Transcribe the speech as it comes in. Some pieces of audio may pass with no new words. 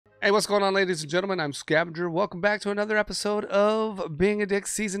Hey, what's going on, ladies and gentlemen? I'm Scavenger. Welcome back to another episode of Being a Dick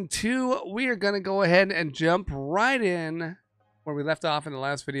Season 2. We are going to go ahead and jump right in where we left off in the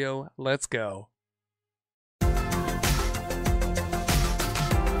last video. Let's go.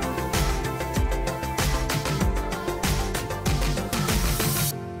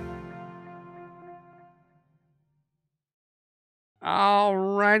 All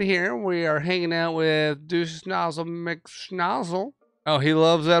right, here we are hanging out with Douche-Nozzle McSchnozzle. Oh, he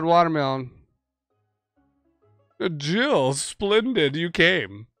loves that watermelon. Jill, splendid you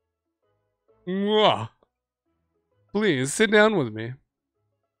came. Mwah. Please sit down with me.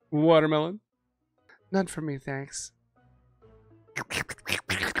 Watermelon? None for me, thanks.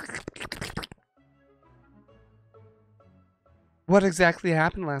 What exactly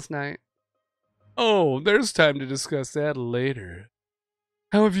happened last night? Oh, there's time to discuss that later.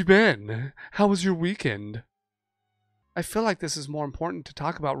 How have you been? How was your weekend? I feel like this is more important to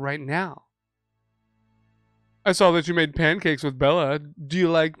talk about right now. I saw that you made pancakes with Bella. Do you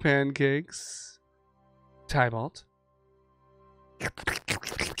like pancakes? Tybalt.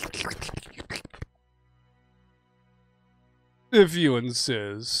 If you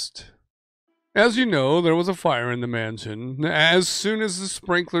insist. As you know, there was a fire in the mansion. As soon as the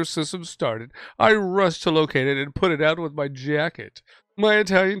sprinkler system started, I rushed to locate it and put it out with my jacket. My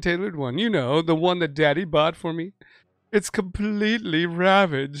Italian tailored one, you know, the one that Daddy bought for me. It's completely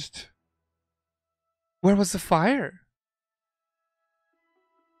ravaged. Where was the fire?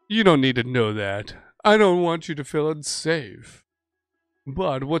 You don't need to know that. I don't want you to feel unsafe.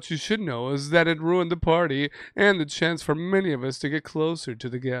 But what you should know is that it ruined the party and the chance for many of us to get closer to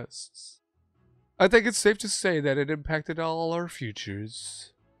the guests. I think it's safe to say that it impacted all our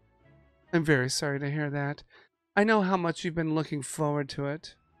futures. I'm very sorry to hear that. I know how much you've been looking forward to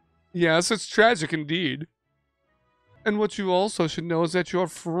it. Yes, it's tragic indeed. And what you also should know is that your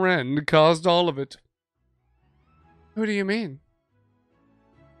friend caused all of it. Who do you mean?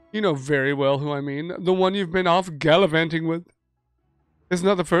 You know very well who I mean. The one you've been off gallivanting with. It's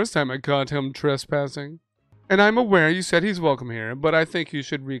not the first time I caught him trespassing. And I'm aware you said he's welcome here, but I think you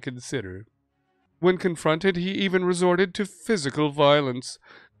should reconsider. When confronted, he even resorted to physical violence.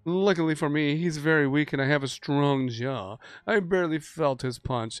 Luckily for me, he's very weak and I have a strong jaw. I barely felt his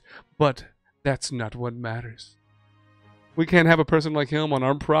punch, but that's not what matters. We can't have a person like him on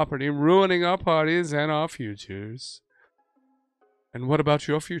our property, ruining our parties and our futures. And what about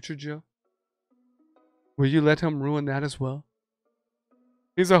your future, Joe? Will you let him ruin that as well?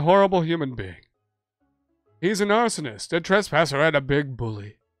 He's a horrible human being. He's an arsonist, a trespasser, and a big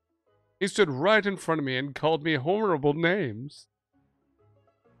bully. He stood right in front of me and called me horrible names.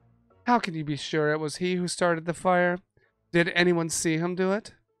 How can you be sure it was he who started the fire? Did anyone see him do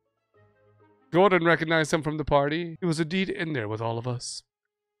it? Gordon recognized him from the party. He was indeed in there with all of us.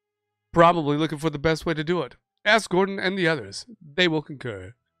 Probably looking for the best way to do it. Ask Gordon and the others. They will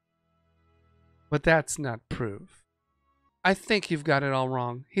concur. But that's not proof. I think you've got it all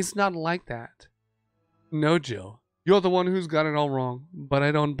wrong. He's not like that. No, Jill. You're the one who's got it all wrong, but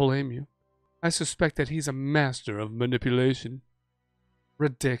I don't blame you. I suspect that he's a master of manipulation.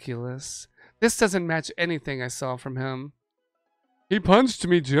 Ridiculous. This doesn't match anything I saw from him. He punched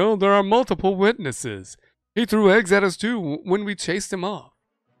me, Jill. There are multiple witnesses. He threw eggs at us too when we chased him off.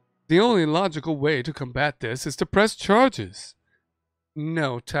 The only logical way to combat this is to press charges.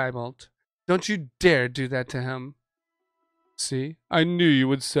 No, Tybalt. Don't you dare do that to him. See, I knew you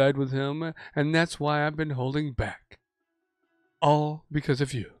would side with him, and that's why I've been holding back. All because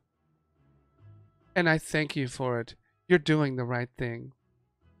of you. And I thank you for it. You're doing the right thing.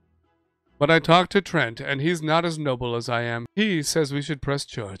 But I talked to Trent, and he's not as noble as I am. He says we should press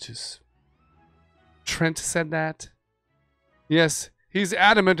charges. Trent said that? Yes, he's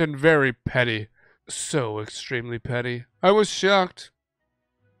adamant and very petty. So extremely petty. I was shocked.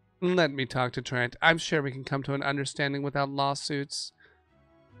 Let me talk to Trent. I'm sure we can come to an understanding without lawsuits.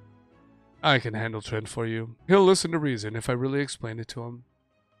 I can handle Trent for you. He'll listen to reason if I really explain it to him.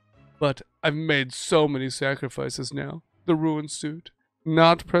 But I've made so many sacrifices now. The ruined suit.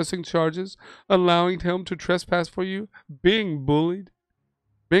 Not pressing charges, allowing him to trespass for you, being bullied,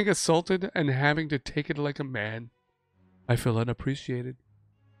 being assaulted, and having to take it like a man. I feel unappreciated.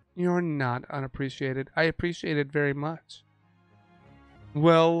 You're not unappreciated. I appreciate it very much.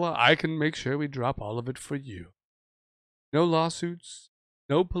 Well, I can make sure we drop all of it for you. No lawsuits,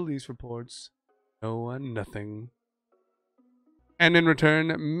 no police reports, no nothing. And in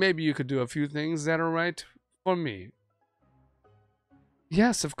return, maybe you could do a few things that are right for me.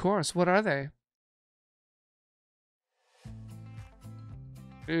 Yes, of course. What are they?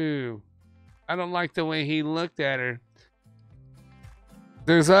 Ooh, I don't like the way he looked at her.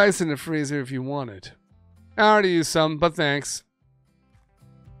 There's ice in the freezer if you want it. I already used some, but thanks.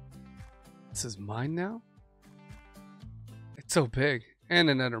 This is mine now? It's so big. And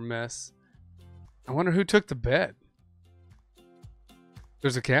another mess. I wonder who took the bed.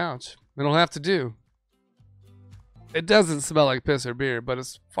 There's a couch. It'll have to do. It doesn't smell like piss or beer, but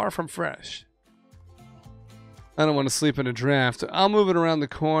it's far from fresh. I don't want to sleep in a draft. I'll move it around the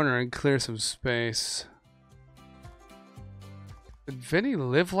corner and clear some space. Did Vinny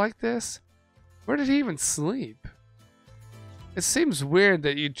live like this? Where did he even sleep? It seems weird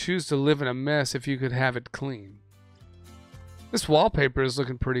that you'd choose to live in a mess if you could have it clean. This wallpaper is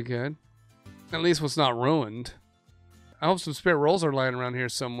looking pretty good. At least what's not ruined. I hope some spare rolls are lying around here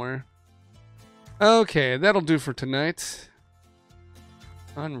somewhere. Okay, that'll do for tonight.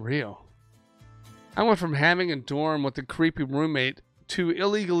 Unreal. I went from having a dorm with a creepy roommate to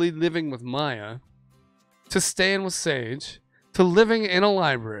illegally living with Maya, to staying with Sage, to living in a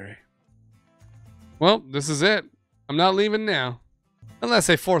library. Well, this is it. I'm not leaving now. Unless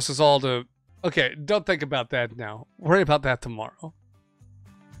they force us all to... Okay, don't think about that now. Worry about that tomorrow.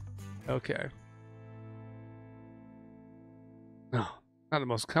 Okay. Oh, not the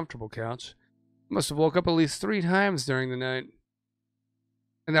most comfortable couch. Must have woke up at least 3 times during the night.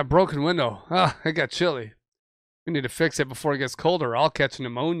 And that broken window. Ah, it got chilly. We need to fix it before it gets colder or I'll catch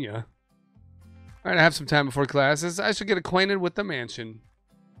pneumonia. Alright, I have some time before classes. I should get acquainted with the mansion.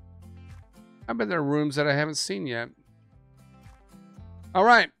 I bet there are rooms that I haven't seen yet.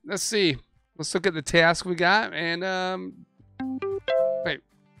 Alright, let's see. Let's look at the task we got. And, wait.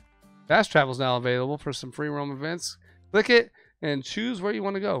 Fast travel's now available for some free roam events. Click it and choose where you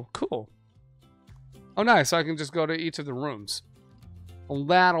want to go. Cool. Oh, nice. So I can just go to each of the rooms. Well,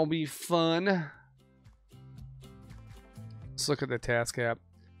 that'll be fun. Let's look at the task app.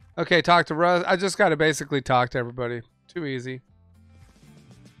 Okay, talk to Russ. I just got to basically talk to everybody. Too easy.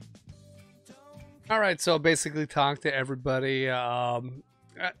 All right, so basically talk to everybody.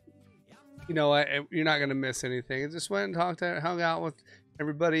 You know, you're not gonna miss anything. I just went and hung out with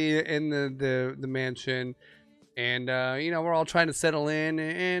everybody in the mansion, and you know, we're all trying to settle in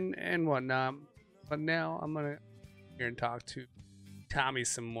and whatnot. But now I'm gonna here and talk to Tommy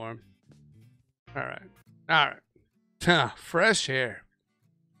some more. All right. Fresh air.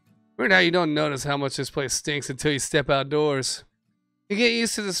 Weird how you don't notice how much this place stinks until you step outdoors. You get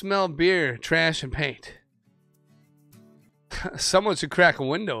used to the smell of beer, trash, and paint. Someone should crack a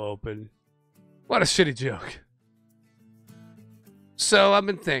window open. What a shitty joke. So I've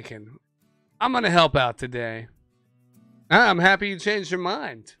been thinking, I'm gonna help out today. I'm happy you changed your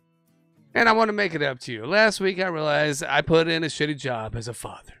mind. And I want to make it up to you. Last week I realized I put in a shitty job as a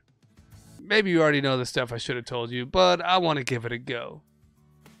father. Maybe you already know the stuff I should have told you, but I want to give it a go.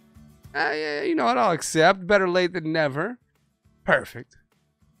 Yeah, you know what, I'll accept. Better late than never. Perfect.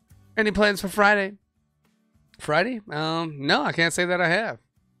 Any plans for Friday? Friday? No, I can't say that I have.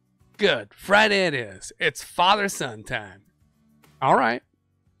 Good. Friday it is. It's father-son time. All right.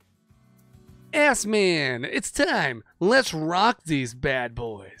 Ass-man, it's time. Let's rock these bad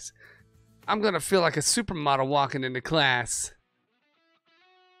boys. I'm gonna feel like a supermodel walking into class.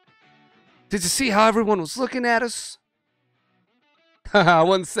 Did you see how everyone was looking at us? I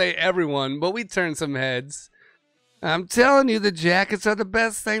wouldn't say everyone, but we turned some heads. I'm telling you, the jackets are the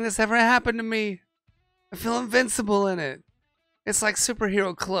best thing that's ever happened to me. I feel invincible in it. It's like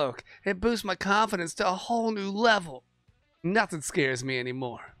superhero cloak. It boosts my confidence to a whole new level. Nothing scares me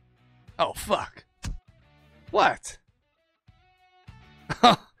anymore. Oh, fuck. What?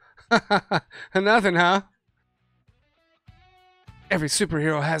 Nothing, huh? Every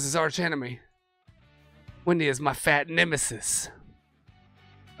superhero has his archenemy. Wendy is my fat nemesis.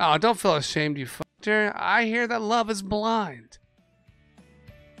 Oh, don't feel ashamed, you fucker. I hear that love is blind.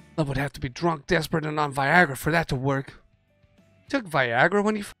 Love would have to be drunk, desperate, and on Viagra for that to work. You took Viagra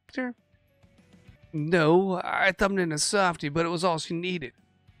when you fucked her? No, I thumbed in a softie, but it was all she needed.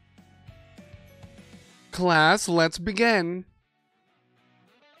 Class, let's begin.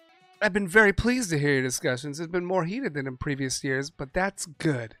 I've been very pleased to hear your discussions. It's been more heated than in previous years, but that's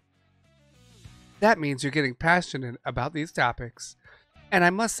good. That means you're getting passionate about these topics. And I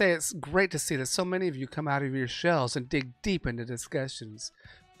must say it's great to see that so many of you come out of your shells and dig deep into discussions.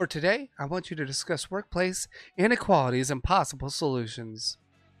 For today, I want you to discuss workplace inequalities and possible solutions.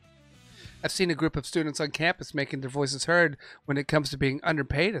 I've seen a group of students on campus making their voices heard when it comes to being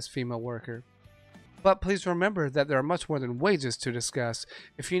underpaid as female worker. But please remember that there are much more than wages to discuss.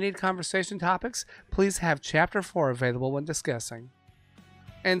 If you need conversation topics, please have Chapter 4 available when discussing.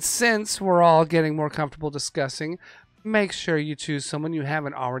 And since we're all getting more comfortable discussing, make sure you choose someone you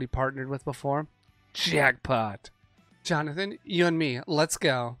haven't already partnered with before. Jackpot! Jonathan, you and me, let's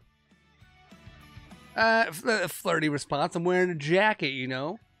go. Flirty response. I'm wearing a jacket, you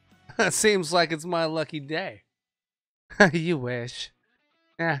know. Seems like it's my lucky day. You wish.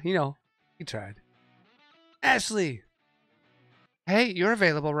 Yeah, you know, you tried. Ashley! Hey, you're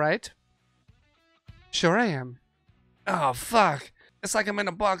available, right? Sure I am. Oh, fuck. It's like I'm in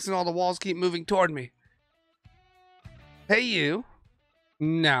a box and all the walls keep moving toward me. Hey, you.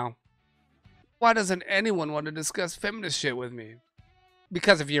 No. Why doesn't anyone want to discuss feminist shit with me?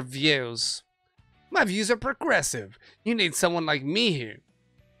 Because of your views. My views are progressive. You need someone like me here.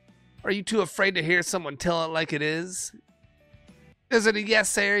 Are you too afraid to hear someone tell it like it is? Is it a yes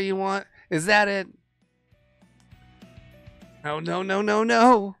sayer you want? Is that it? No, no, no, no,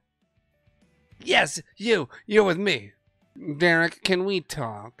 no. Yes, you're with me. Derek, can we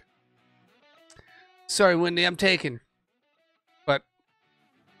talk? Sorry, Wendy, I'm taken. But,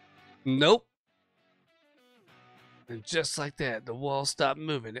 nope. And just like that, the wall stopped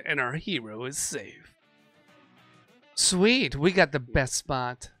moving and our hero is safe. Sweet, we got the best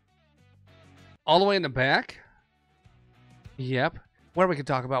spot. All the way in the back? Yep, where we can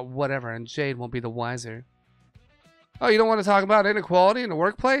talk about whatever and Jade won't be the wiser. Oh, you don't want to talk about inequality in the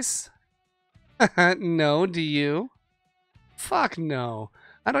workplace? No, do you? Fuck no.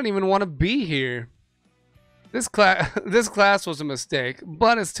 I don't even want to be here. This class was a mistake,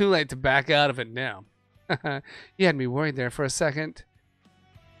 but it's too late to back out of it now. You had me worried there for a second.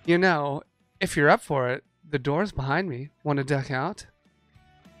 You know, if you're up for it, the door's behind me. Want to duck out?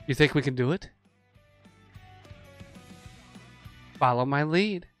 You think we can do it? Follow my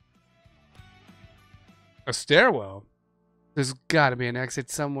lead. A stairwell? There's gotta be an exit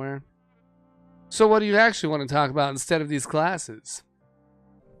somewhere. So what do you actually want to talk about instead of these classes?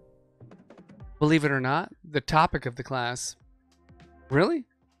 Believe it or not, the topic of the class. Really?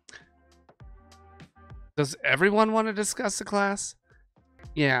 Does everyone want to discuss the class?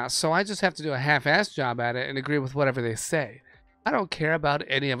 Yeah, so I just have to do a half-assed job at it and agree with whatever they say. I don't care about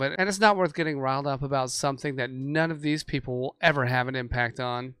any of it, and it's not worth getting riled up about something that none of these people will ever have an impact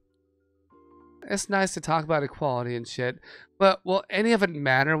on. It's nice to talk about equality and shit, but will any of it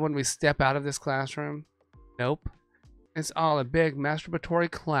matter when we step out of this classroom? Nope. It's all a big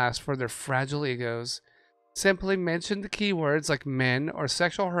masturbatory class for their fragile egos. Simply mention the keywords like men or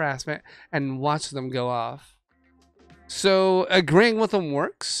sexual harassment and watch them go off. So, agreeing with them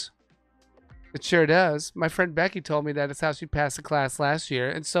works? It sure does. My friend Becky told me that it's how she passed the class last year,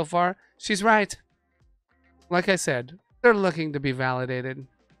 and so far, she's right. Like I said, they're looking to be validated.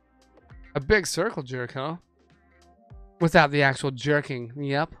 A big circle jerk, huh? Without the actual jerking,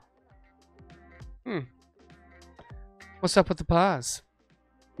 yep. What's up with the pause?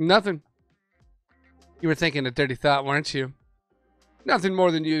 Nothing. You were thinking a dirty thought, weren't you? Nothing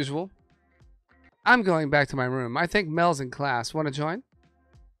more than usual. I'm going back to my room. I think Mel's in class. Want to join?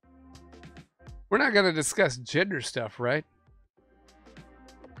 We're not going to discuss gender stuff, right?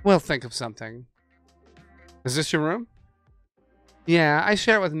 We'll think of something. Is this your room? Yeah, I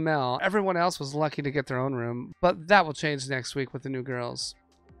share it with Mel. Everyone else was lucky to get their own room, but that will change next week with the new girls.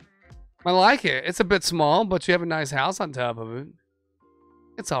 I like it. It's a bit small, but you have a nice house on top of it.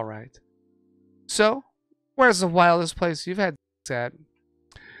 It's all right. So, where's the wildest place you've had sex at?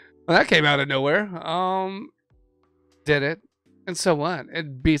 Well, that came out of nowhere. Did it? And so what?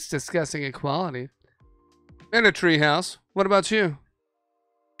 It beats discussing equality. In a treehouse. What about you?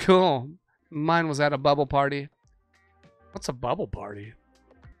 Cool. Mine was at a bubble party. What's a bubble party?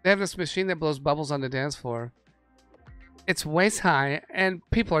 They have this machine that blows bubbles on the dance floor. It's waist high, and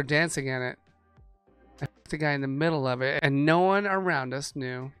people are dancing in it. I fucked the guy in the middle of it, and no one around us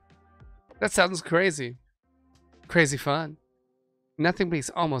knew. That sounds crazy. Crazy fun. Nothing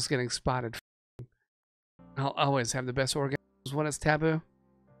beats almost getting spotted. I'll always have the best orgasms when it's taboo.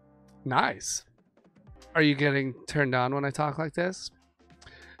 Nice. Are you getting turned on when I talk like this?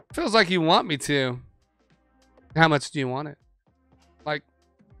 Feels like you want me to. How much do you want it? Like,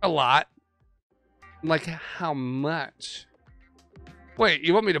 a lot. Like, how much? Wait,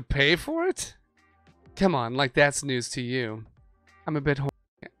 you want me to pay for it? Come on, like that's news to you. I'm a bit horny,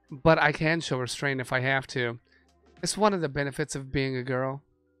 but I can show restraint if I have to. It's one of the benefits of being a girl.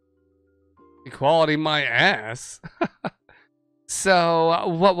 Equality my ass. So,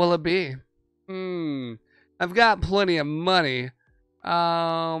 what will it be? I've got plenty of money.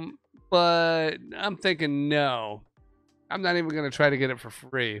 But I'm thinking no. I'm not even going to try to get it for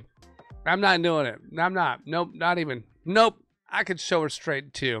free. I'm not doing it. I'm not. Nope, not even. Nope. I could show her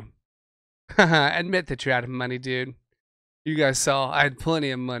straight too. Admit that you're out of money, dude. You guys saw I had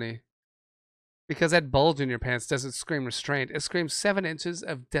plenty of money. Because that bulge in your pants doesn't scream restraint. It screams 7 inches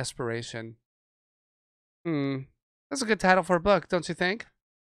of desperation. That's a good title for a book, don't you think?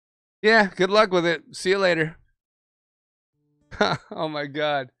 Yeah, good luck with it. See you later. Oh my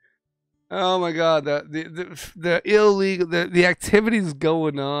god. Oh my god, the illegal the activities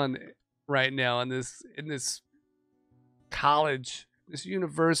going on right now in this college, this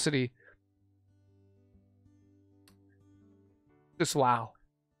university. Just wow.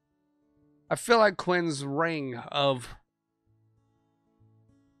 I feel like Quinn's ring of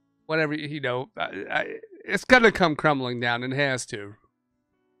whatever, it's gonna come crumbling down, and it has to,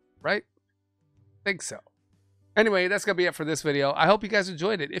 right? Think so. Anyway, that's gonna be it for this video. I hope you guys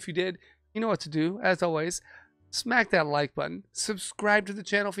enjoyed it. If you did, you know what to do. As always, smack that like button, subscribe to the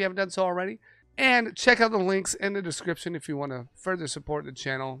channel if you haven't done so already, and check out the links in the description if you want to further support the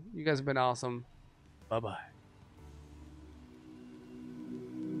channel. You guys have been awesome. Bye bye.